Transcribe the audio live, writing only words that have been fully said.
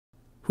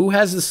who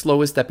has the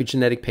slowest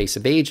epigenetic pace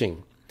of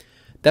aging?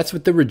 That's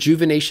what the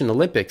Rejuvenation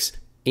Olympics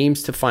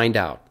aims to find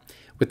out,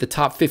 with the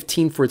top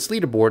 15 for its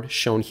leaderboard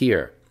shown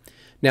here.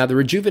 Now, the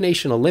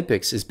Rejuvenation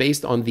Olympics is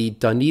based on the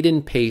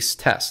Dunedin Pace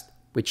test,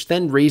 which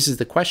then raises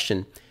the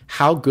question,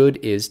 how good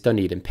is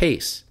Dunedin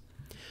Pace?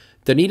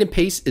 Dunedin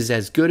Pace is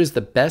as good as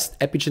the best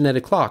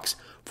epigenetic clocks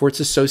for its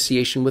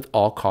association with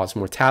all-cause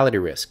mortality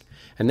risk,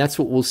 and that's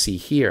what we'll see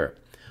here.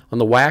 On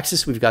the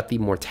y-axis, we've got the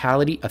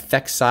mortality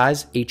effect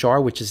size, HR,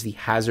 which is the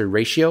hazard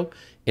ratio.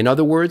 In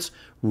other words,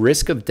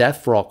 risk of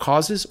death for all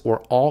causes or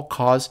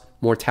all-cause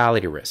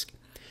mortality risk.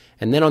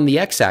 And then on the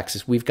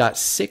x-axis, we've got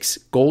 6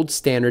 gold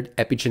standard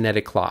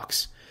epigenetic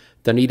clocks.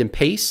 Dunedin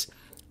Pace,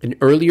 an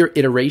earlier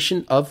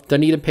iteration of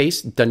Dunedin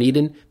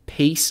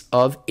Pace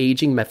of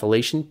Aging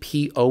Methylation,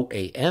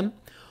 POAM,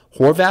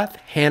 Horvath,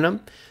 Hannum,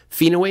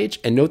 PhenoAge,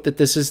 and note that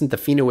this isn't the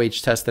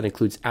PhenoAge test that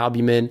includes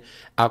albumin,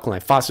 alkaline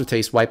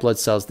phosphatase, white blood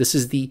cells. This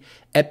is the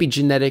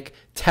epigenetic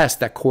test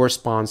that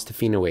corresponds to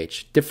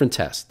PhenoAge, different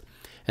test.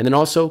 And then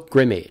also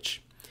GrimAge.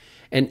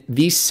 And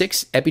these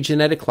 6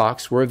 epigenetic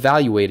clocks were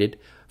evaluated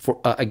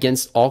for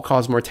against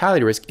all-cause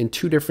mortality risk in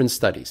 2 different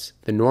studies,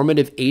 the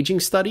normative aging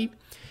study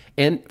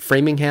and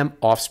Framingham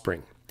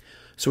offspring.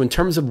 So in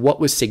terms of what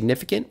was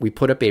significant, we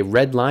put up a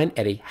red line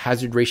at a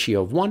hazard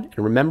ratio of 1.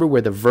 And remember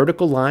where the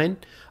vertical line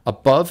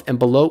above and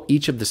below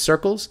each of the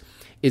circles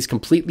is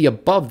completely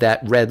above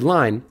that red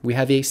line, we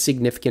have a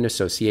significant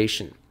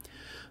association.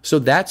 So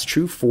that's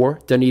true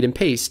for Dunedin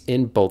Pace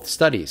in both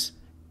studies.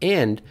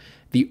 And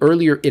the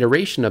earlier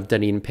iteration of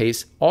Dunedin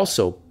Pace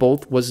also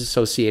was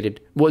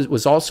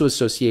also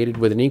associated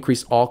with an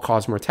increased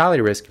all-cause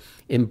mortality risk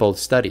in both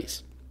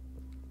studies.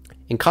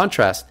 In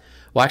contrast,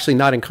 well, actually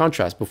not in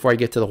contrast, before I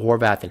get to the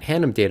Horvath and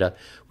Hannum data,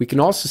 we can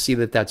also see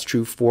that that's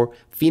true for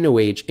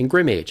PhenoAge and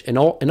GrimAge.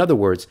 In other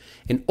words,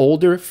 an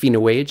older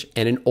PhenoAge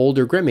and an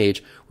older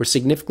GrimAge were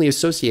significantly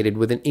associated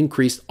with an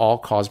increased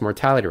all-cause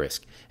mortality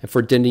risk. And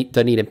for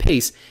Dunedin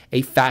Pace,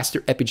 a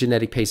faster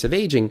epigenetic pace of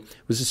aging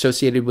was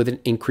associated with an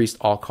increased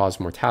all-cause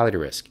mortality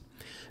risk.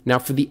 Now,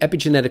 for the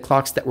epigenetic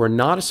clocks that were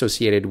not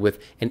associated with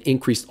an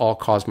increased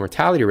all-cause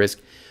mortality risk,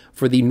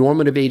 for the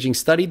normative aging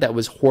study that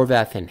was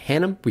Horvath and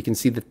Hannum, we can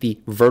see that the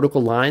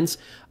vertical lines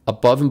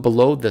above and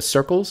below the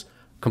circles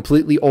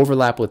completely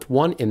overlap with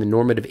 1 in the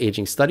normative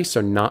aging study,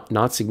 so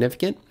not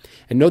significant.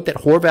 And note that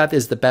Horvath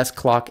is the best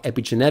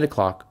epigenetic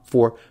clock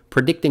for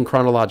predicting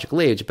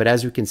chronological age, but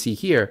as we can see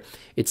here,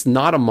 it's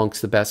not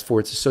amongst the best for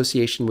its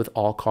association with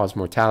all-cause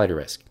mortality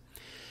risk.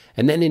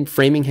 And then in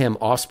Framingham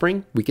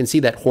offspring, we can see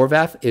that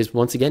Horvath is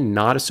once again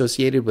not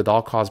associated with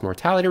all-cause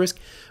mortality risk,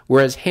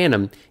 whereas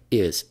Hannum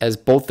is, as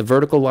both the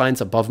vertical lines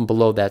above and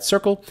below that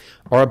circle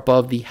are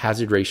above the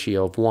hazard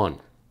ratio of 1.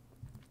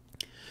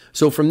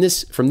 So from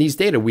these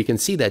data, we can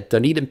see that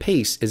Dunedin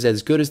Pace is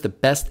as good as the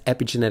best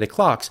epigenetic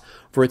clocks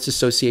for its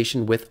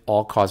association with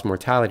all-cause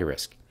mortality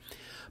risk.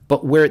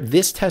 But where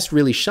this test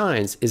really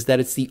shines is that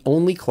it's the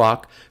only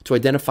clock to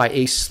identify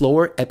a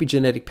slower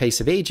epigenetic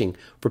pace of aging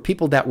for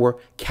people that were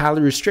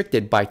calorie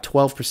restricted by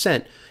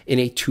 12% in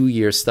a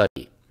 2-year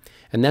study.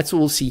 And that's what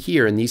we'll see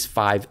here in these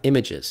 5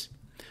 images.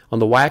 On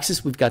the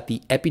y-axis, we've got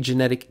the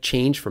epigenetic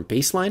change from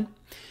baseline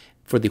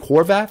for the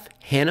Horvath,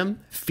 Hannum,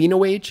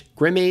 PhenoAge,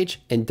 GrimAge,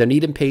 and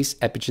Dunedin Pace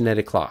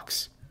epigenetic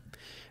clocks.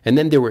 And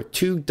then there were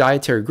 2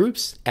 dietary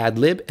groups, ad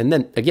lib, and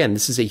then again,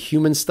 this is a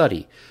human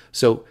study.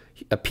 So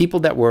people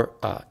that were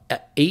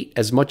ate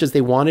as much as they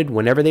wanted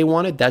whenever they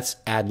wanted, that's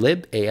ad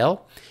lib,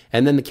 AL.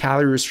 And then the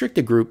calorie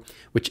restricted group,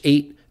 which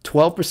ate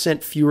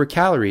 12% fewer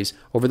calories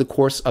over the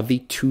course of the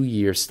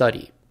 2-year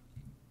study.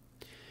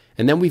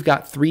 And then we've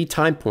got 3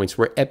 time points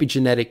where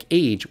epigenetic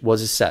age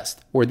was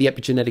assessed, or the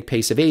epigenetic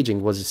pace of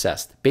aging was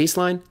assessed.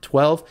 Baseline,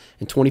 12,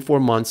 and 24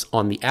 months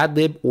on the ad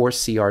lib or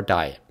CR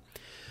diet.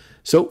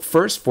 So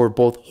first, for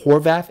both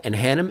Horvath and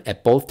Hannum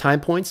at both time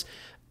points,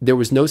 there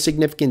was no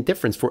significant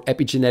difference for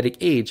epigenetic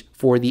age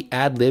for the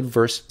ad lib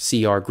versus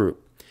CR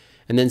group.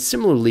 And then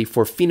similarly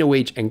for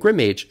PhenoAge and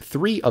GrimAge,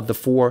 3 of the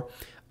 4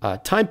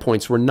 time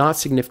points were not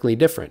significantly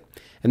different.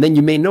 And then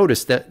you may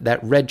notice that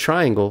that red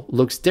triangle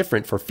looks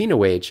different for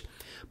PhenoAge,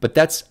 but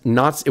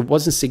it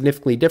wasn't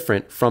significantly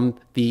different from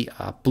the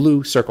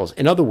blue circles.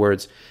 In other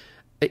words,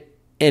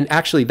 and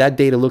actually that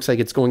data looks like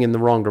it's going in the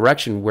wrong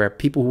direction, where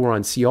people who were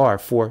on CR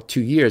for 2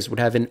 years would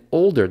have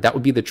that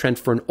would be the trend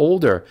for an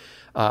older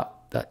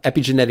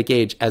epigenetic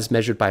age as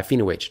measured by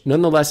PhenoAge.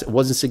 Nonetheless, it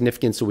wasn't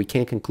significant, so we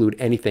can't conclude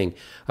anything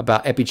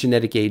about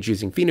epigenetic age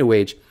using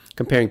PhenoAge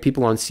comparing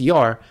people on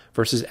CR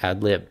versus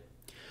ad lib.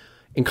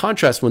 In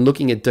contrast, when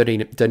looking at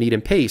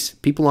Dunedin Pace,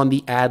 people on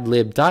the ad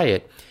lib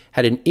diet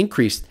had an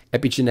increased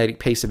epigenetic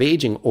pace of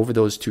aging over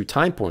those 2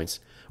 time points,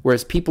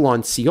 whereas people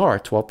on CR,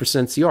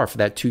 12% CR for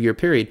that 2-year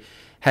period,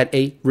 had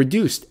a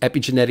reduced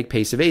epigenetic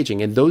pace of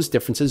aging, and those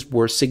differences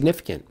were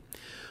significant.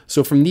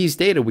 So from these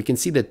data, we can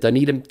see that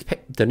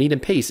Dunedin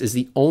Pace is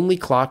the only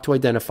clock to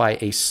identify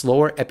a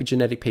slower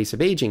epigenetic pace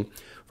of aging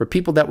for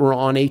people that were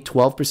on a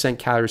 12%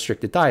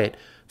 calorie-restricted diet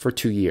for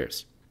 2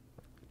 years.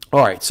 All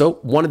right, so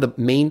one of the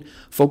main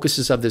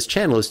focuses of this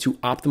channel is to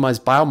optimize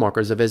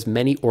biomarkers of as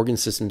many organ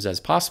systems as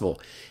possible.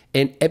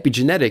 And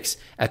epigenetics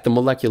at the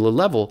molecular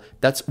level,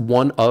 that's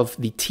one of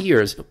the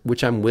tiers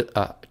which I'm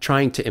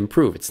trying to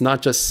improve. It's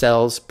not just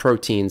cells,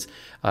 proteins,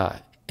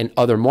 and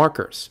other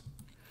markers.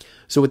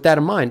 So with that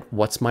in mind,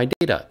 what's my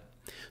data?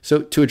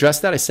 So to address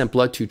that, I sent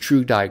blood to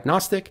True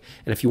Diagnostic.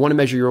 And if you want to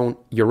measure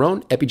your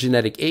own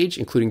epigenetic age,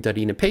 including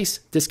Dunedin pace,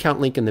 discount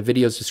link in the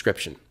video's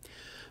description.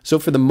 So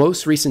for the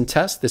most recent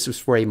test, this was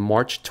for a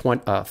March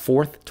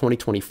 4th,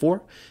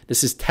 2024.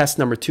 This is test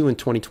number 2 in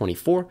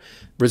 2024.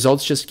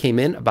 Results just came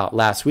in about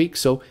last week,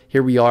 so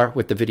here we are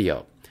with the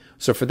video.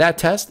 So for that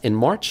test in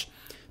March,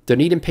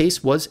 Dunedin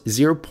pace was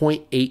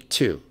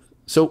 0.82.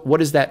 So what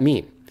does that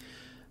mean?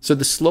 So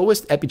the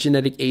slowest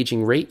epigenetic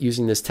aging rate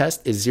using this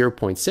test is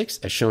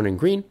 0.6, as shown in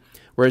green,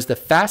 whereas the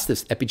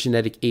fastest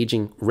epigenetic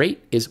aging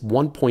rate is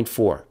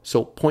 1.4.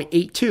 So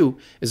 0.82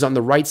 is on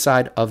the right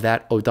side of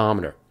that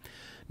odometer.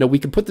 Now, we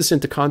can put this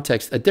into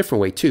context a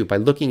different way too by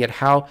looking at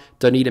how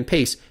Dunedin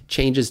pace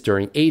changes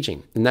during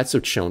aging. And that's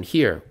what's shown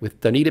here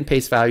with Dunedin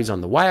pace values on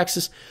the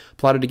y-axis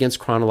plotted against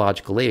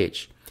chronological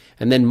age.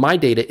 And then my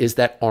data is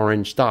that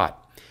orange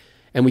dot.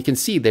 And we can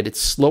see that it's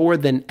slower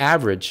than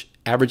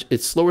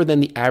it's slower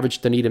than the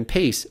average Dunedin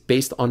pace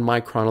based on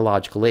my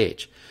chronological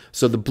age.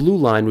 So the blue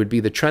line would be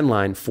the trend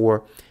line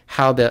for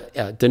how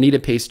the Dunedin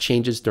pace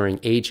changes during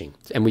aging.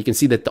 And we can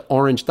see that the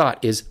orange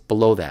dot is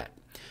below that.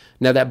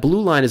 Now, that blue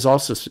line is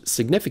also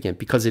significant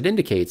because it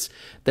indicates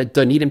that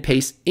Dunedin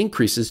pace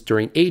increases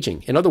during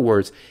aging. In other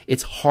words,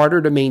 it's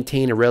harder to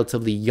maintain a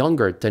relatively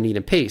younger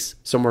Dunedin pace,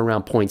 somewhere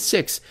around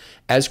 0.6,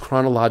 as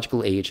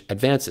chronological age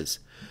advances.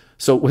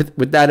 So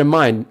with that in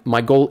mind,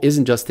 my goal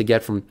isn't just to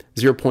get from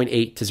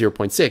 0.8 to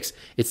 0.6.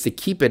 It's to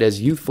keep it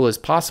as youthful as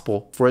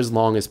possible for as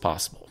long as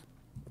possible.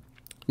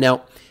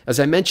 Now, as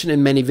I mentioned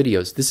in many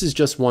videos, this is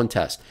just one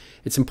test.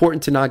 It's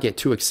important to not get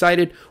too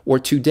excited or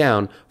too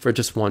down for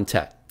just one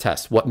test.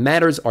 What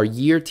matters are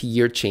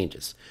year-to-year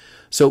changes.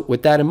 So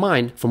with that in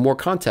mind, for more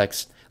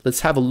context, let's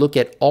have a look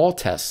at all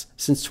tests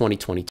since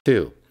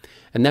 2022.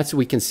 And that's what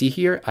we can see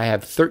here. I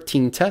have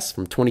 13 tests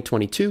from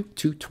 2022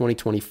 to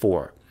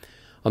 2024.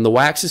 On the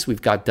y-axis,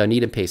 we've got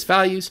Dunedin pace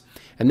values.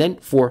 And then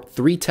for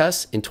 3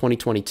 tests in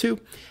 2022,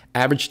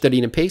 average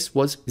Dunedin pace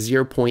was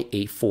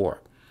 0.84.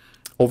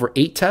 Over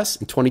 8 tests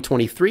in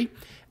 2023,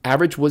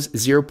 average was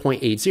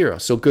 0.80.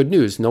 So good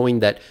news, knowing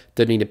that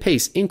Dunedin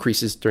pace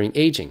increases during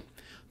aging.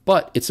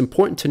 But it's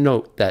important to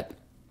note that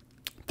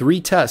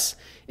 3 tests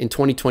in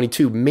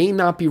 2022 may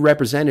not be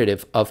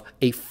representative of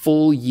a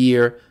full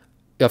year's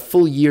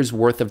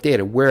worth of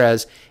data,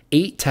 whereas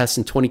 8 tests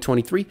in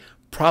 2023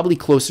 probably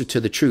closer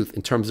to the truth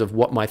in terms of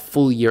what my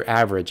full year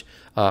average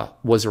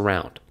was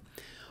around.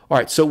 All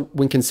right, so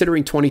when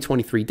considering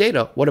 2023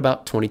 data, what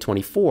about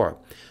 2024?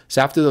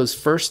 So after those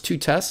first 2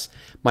 tests,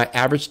 my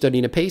average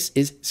Dunedin pace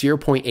is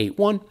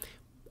 0.81,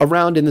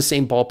 around in the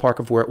same ballpark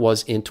of where it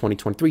was in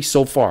 2023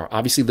 so far.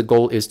 Obviously, the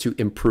goal is to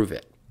improve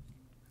it.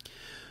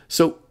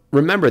 So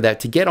remember that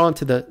to get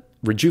onto the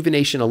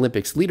Rejuvenation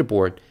Olympics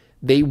leaderboard,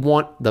 they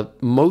want the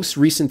most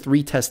recent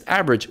 3-test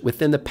average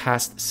within the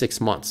past 6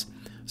 months.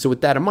 So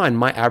with that in mind,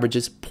 my average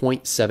is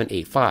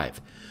 0.785.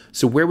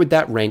 So where would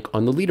that rank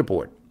on the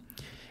leaderboard?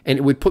 And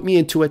it would put me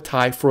into a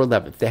tie for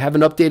 11th. They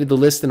haven't updated the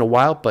list in a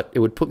while, but it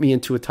would put me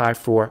into a tie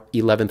for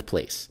 11th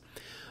place.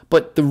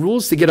 But the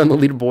rules to get on the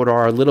leaderboard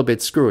are a little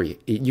bit screwy.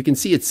 You can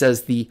see it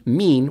says the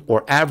mean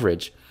or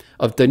average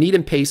of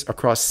Dunedin pace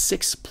across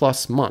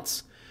 6+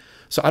 months.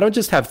 So I don't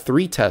just have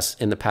 3 tests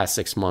in the past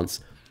 6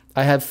 months.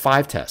 I have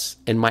 5 tests.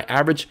 And my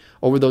average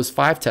over those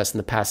 5 tests in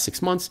the past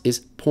 6 months is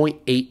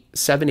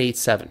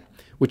 0.8787,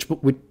 which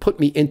would put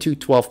me into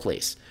 12th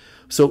place.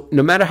 So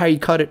no matter how you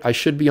cut it, I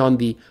should be on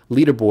the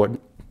leaderboard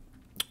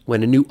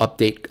when a new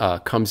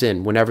update comes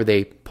in, whenever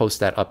they post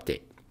that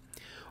update.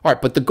 All right,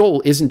 but the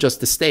goal isn't just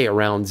to stay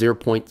around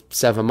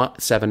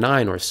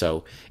 0.79 or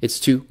so. It's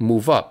to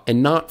move up,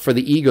 and not for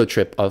the ego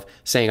trip of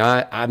saying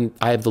I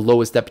have the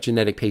lowest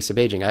epigenetic pace of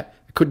aging. I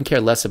couldn't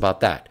care less about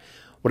that.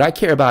 What I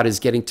care about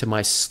is getting to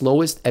my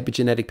slowest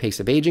epigenetic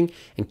pace of aging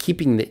and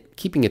keeping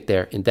it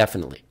there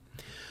indefinitely.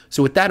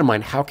 So with that in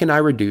mind, how can I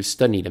reduce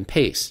Dunedin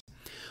pace?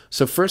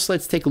 So first,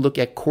 let's take a look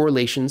at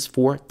correlations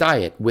for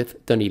diet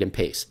with Dunedin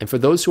pace. And for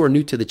those who are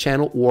new to the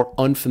channel or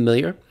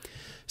unfamiliar,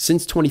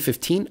 since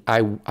 2015,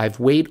 I've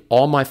weighed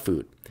all my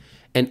food.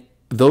 And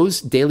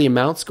those daily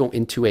amounts go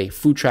into a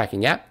food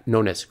tracking app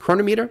known as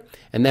Chronometer,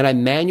 and then I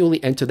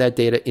manually enter that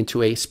data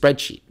into a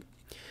spreadsheet.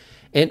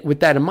 And with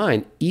that in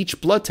mind,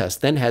 each blood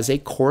test then has a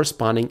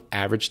corresponding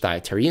average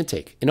dietary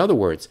intake. In other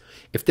words,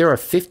 if there are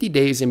 50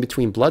 days in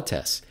between blood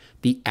tests,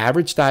 the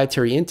average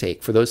dietary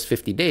intake for those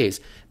 50 days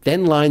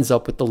then lines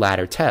up with the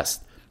latter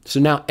test. So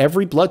now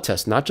every blood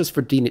test, not just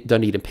for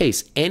Dunedin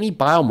pace, any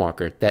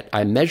biomarker that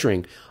I'm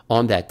measuring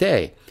on that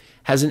day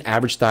has an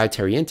average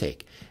dietary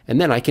intake. And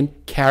then I can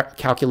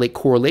calculate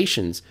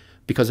correlations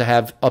because I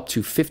have up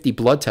to 50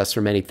 blood tests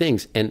for many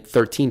things and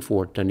 13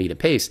 for Dunedin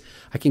pace.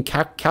 I can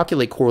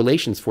calculate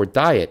correlations for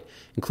diet,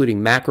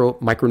 including macro,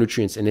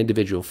 micronutrients, and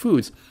individual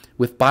foods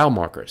with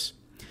biomarkers.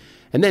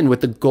 And then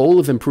with the goal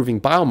of improving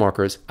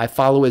biomarkers, I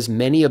follow as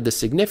many of the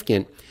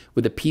significant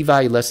with a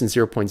p-value less than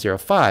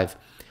 0.05.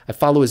 I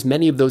follow as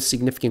many of those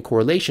significant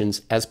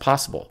correlations as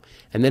possible.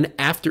 And then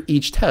after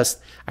each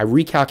test, I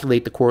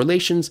recalculate the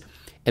correlations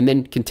and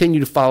then continue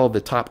to follow the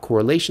top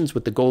correlations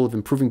with the goal of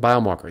improving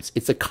biomarkers.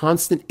 It's a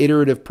constant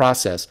iterative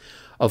process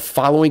of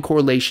following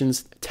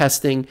correlations,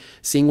 testing,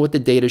 seeing what the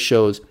data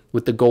shows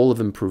with the goal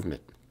of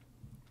improvement.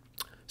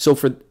 So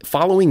for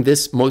following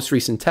this most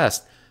recent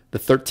test, the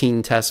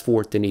 13 tests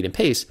for Dunedin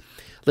PACE,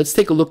 let's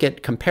take a look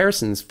at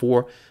comparisons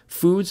for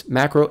foods,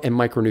 macro, and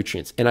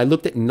micronutrients. And I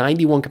looked at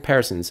 91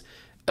 comparisons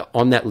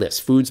on that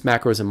list, foods,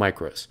 macros, and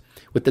micros,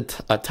 with the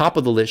top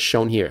of the list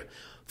shown here.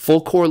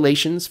 Full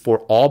correlations for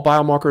all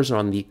biomarkers are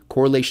on the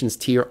correlations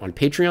tier on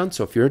Patreon.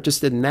 So if you're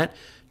interested in that,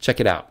 check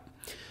it out.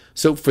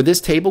 So for this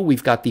table,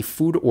 we've got the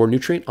food or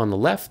nutrient on the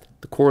left,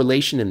 the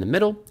correlation in the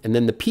middle, and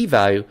then the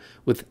p-value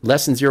with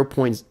less than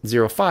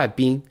 0.05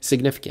 being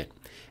significant.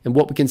 And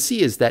what we can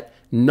see is that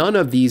none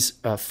of these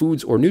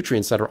foods or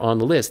nutrients that are on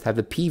the list have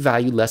the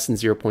p-value less than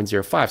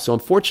 0.05. So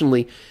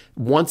unfortunately,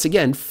 once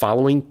again,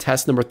 following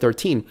test number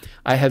 13,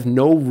 I have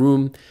no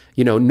room,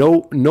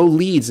 no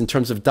leads in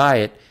terms of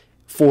diet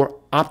for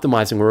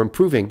optimizing or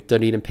improving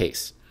Dunedin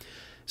PACE.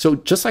 So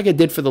just like I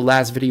did for the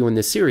last video in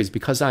this series,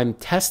 because I'm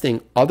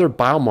testing other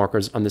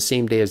biomarkers on the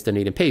same day as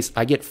Dunedin PACE,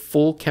 I get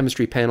full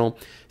chemistry panel,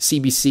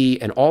 CBC,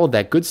 and all of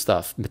that good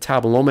stuff,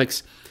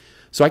 metabolomics.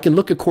 So I can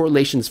look at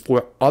correlations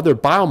for other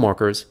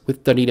biomarkers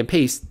with Dunedin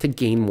PACE to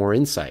gain more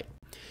insight.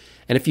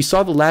 And if you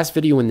saw the last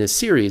video in this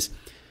series,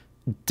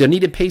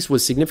 Dunedin PACE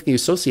was significantly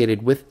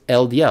associated with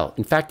LDL.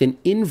 In fact, an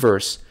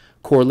inverse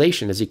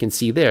correlation, as you can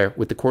see there,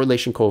 with the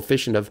correlation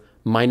coefficient of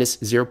minus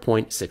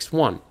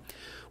 0.61.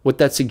 What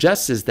that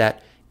suggests is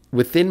that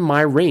within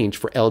my range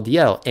for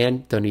LDL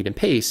and Dunedin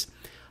PACE,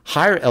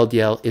 higher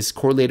LDL is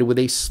correlated with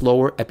a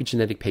slower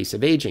epigenetic pace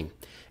of aging.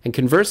 And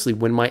conversely,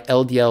 when my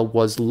LDL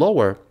was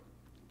lower,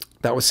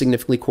 that was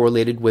significantly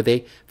correlated with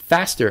a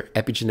faster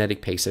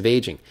epigenetic pace of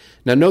aging.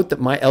 Now note that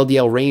my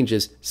LDL range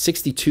is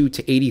 62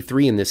 to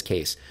 83 in this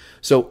case.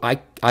 So I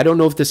don't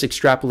know if this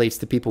extrapolates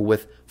to people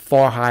with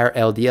far higher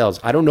LDLs.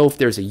 I don't know if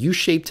there's a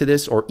U-shape to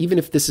this or even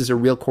if this is a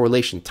real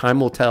correlation. Time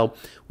will tell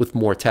with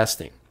more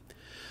testing.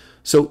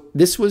 So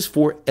this was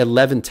for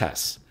 11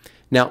 tests.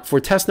 Now for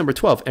test number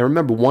 12, and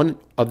remember one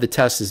of the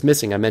tests is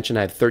missing. I mentioned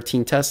I have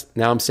 13 tests.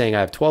 Now I'm saying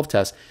I have 12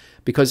 tests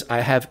because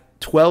I have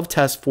 12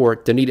 tests for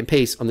Dunedin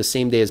PACE on the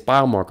same day as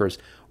biomarkers,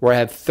 where I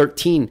have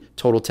 13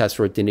 total tests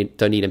for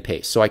Dunedin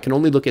PACE. So I can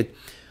only look at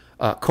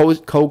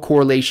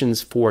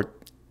co-correlations for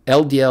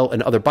LDL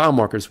and other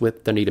biomarkers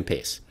with Dunedin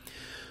PACE.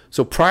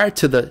 So prior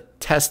to the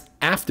test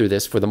after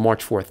this, for the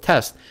March 4th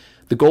test,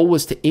 the goal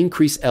was to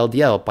increase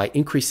LDL by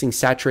increasing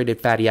saturated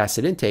fatty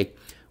acid intake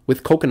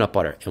with coconut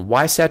butter. And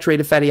why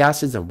saturated fatty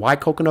acids and why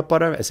coconut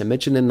butter? As I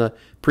mentioned in the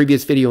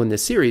previous video in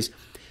this series,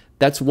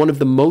 that's one of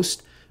the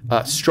most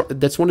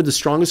that's one of the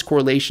strongest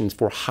correlations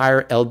for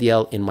higher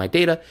LDL in my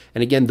data.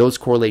 And again, those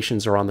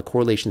correlations are on the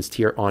correlations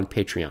tier on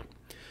Patreon.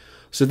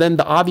 So then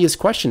the obvious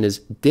question is,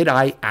 did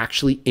I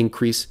actually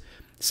increase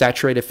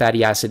saturated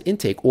fatty acid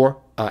intake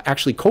or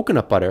actually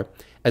coconut butter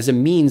as a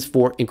means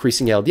for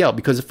increasing LDL?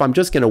 Because if I'm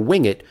just going to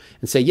wing it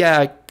and say, yeah,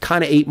 I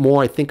kind of ate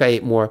more, I think I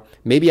ate more,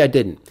 maybe I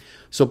didn't.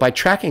 So by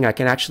tracking, I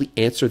can actually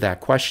answer that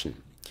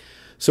question.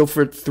 So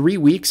for 3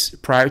 weeks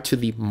prior to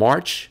the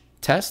March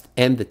test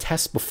and the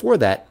test before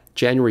that,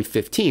 January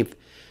 15th,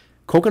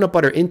 coconut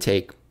butter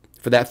intake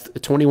for that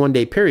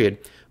 21-day period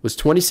was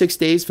 26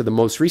 days for the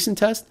most recent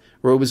test,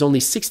 where it was only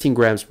 16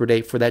 grams per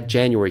day for that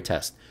January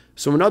test.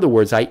 So in other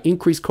words, I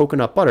increased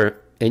coconut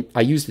butter, and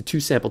I used the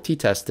 2-sample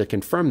t-test to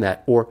confirm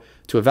that or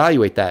to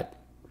evaluate that.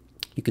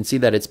 You can see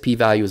that its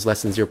p-value is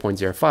less than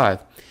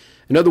 0.05.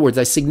 In other words,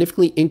 I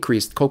significantly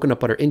increased coconut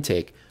butter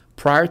intake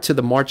prior to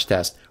the March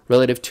test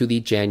relative to the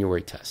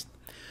January test.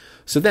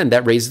 So then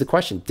that raises the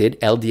question,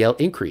 did LDL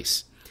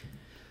increase?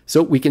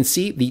 So we can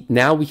see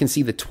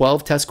the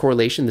 12 test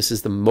correlation. This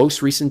is the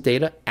most recent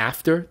data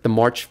after the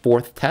March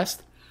 4th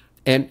test.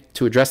 And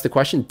to address the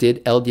question,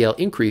 did LDL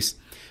increase?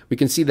 We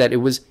can see that it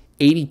was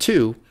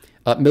 82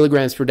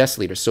 milligrams per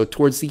deciliter, so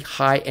towards the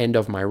high end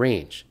of my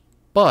range.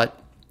 But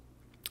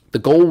the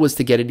goal was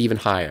to get it even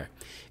higher.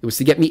 It was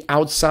to get me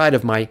outside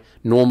of my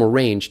normal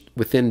range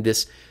within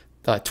this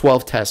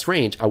 12 test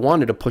range. I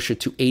wanted to push it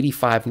to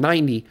 85,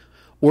 90,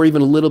 or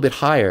even a little bit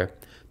higher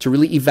to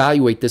really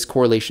evaluate this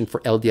correlation for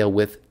LDL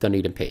with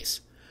Dunedin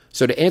PACE.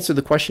 So to answer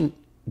the question,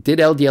 did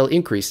LDL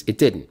increase? It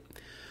didn't.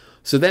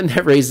 So then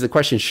that raises the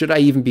question, should I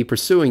even be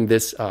pursuing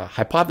this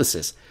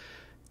hypothesis?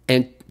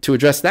 And to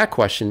address that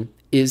question,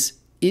 is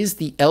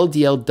the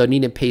LDL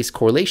Dunedin PACE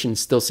correlation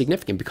still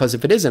significant? Because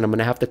if it isn't, I'm going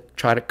to have to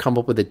try to come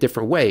up with a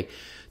different way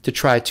to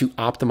try to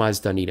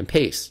optimize Dunedin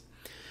PACE.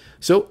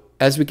 So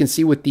as we can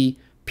see with the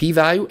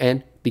p-value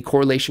and the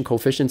correlation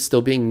coefficient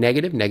still being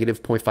negative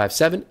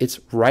 0.57, it's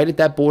right at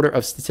that border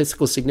of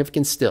statistical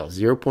significance still,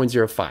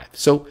 0.05.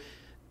 So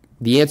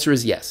the answer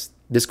is yes.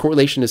 This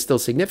correlation is still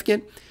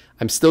significant.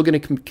 I'm still going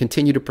to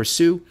continue to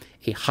pursue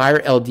a higher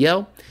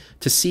LDL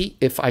to see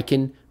if I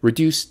can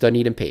reduce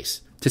Dunedin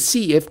PACE. to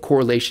see if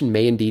correlation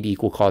may indeed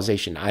equal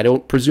causation. I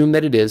don't presume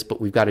that it is, but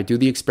we've got to do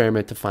the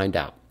experiment to find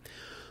out.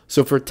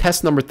 So for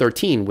test number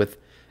 13 with,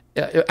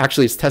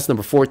 actually it's test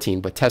number 14,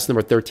 but test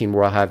number 13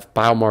 where I'll have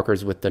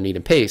biomarkers with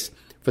Dunedin paste,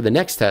 for the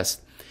next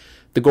test,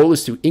 the goal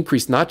is to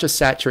increase not just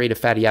saturated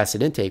fatty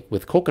acid intake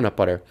with coconut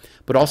butter,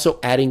 but also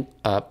adding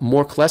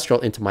more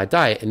cholesterol into my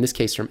diet, in this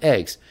case from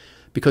eggs.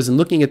 Because in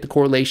looking at the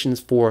correlations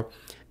for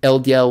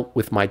LDL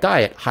with my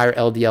diet, higher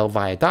LDL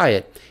via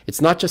diet,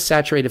 it's not just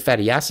saturated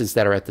fatty acids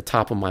that are at the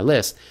top of my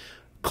list.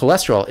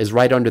 Cholesterol is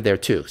right under there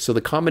too. So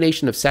the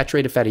combination of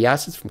saturated fatty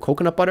acids from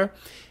coconut butter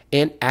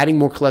and adding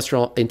more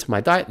cholesterol into my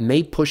diet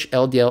may push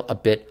LDL a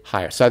bit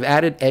higher. So I've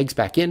added eggs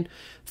back in,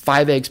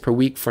 5 eggs per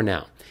week for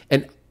now.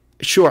 And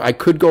sure, I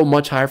could go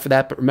much higher for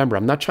that, but remember,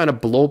 I'm not trying to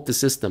blow up the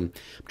system.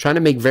 I'm trying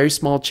to make very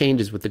small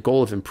changes with the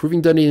goal of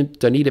improving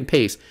Dunedin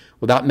paste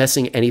without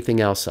messing anything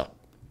else up.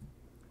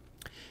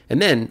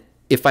 And then,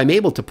 if I'm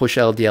able to push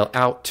LDL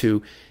out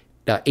to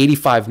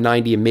 85,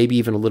 90, and maybe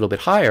even a little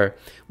bit higher,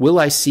 will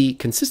I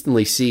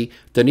consistently see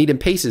Dunedin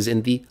pastes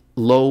in the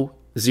low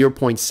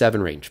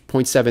 0.7 range,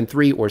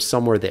 0.73 or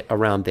somewhere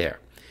around there?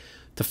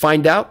 To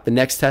find out, the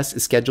next test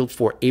is scheduled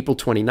for April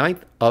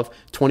 29th of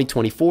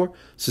 2024,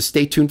 so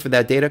stay tuned for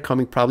that data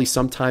coming probably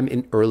sometime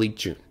in early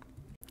June.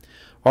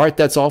 All right,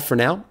 that's all for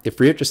now. If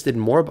you're interested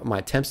in more about my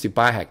attempts to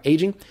biohack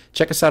aging,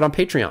 check us out on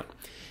Patreon.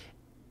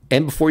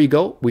 And before you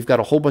go, we've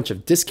got a whole bunch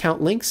of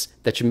discount links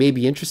that you may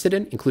be interested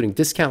in, including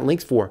discount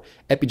links for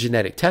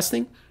epigenetic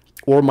testing,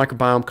 oral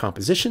microbiome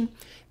composition,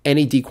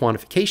 NAD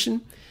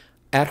quantification,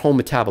 at-home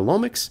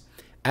metabolomics,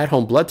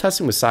 at-home blood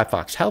testing with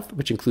SciFox Health,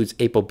 which includes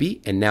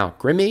ApoB and now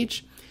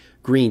GrimAge,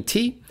 green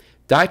tea,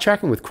 diet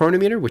tracking with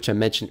Chronometer, which I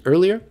mentioned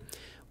earlier,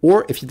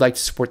 or if you'd like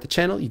to support the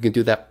channel, you can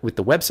do that with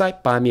the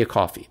website Buy Me a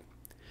Coffee.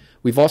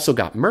 We've also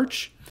got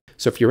merch,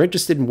 so if you're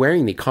interested in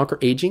wearing the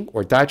ConquerAging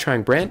or diet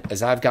trying brand,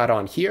 as I've got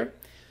on here,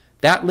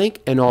 that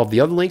link and all of the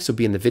other links will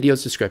be in the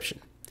video's description.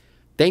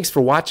 Thanks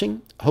for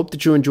watching. I hope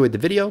that you enjoyed the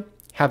video.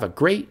 Have a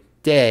great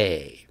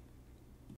day.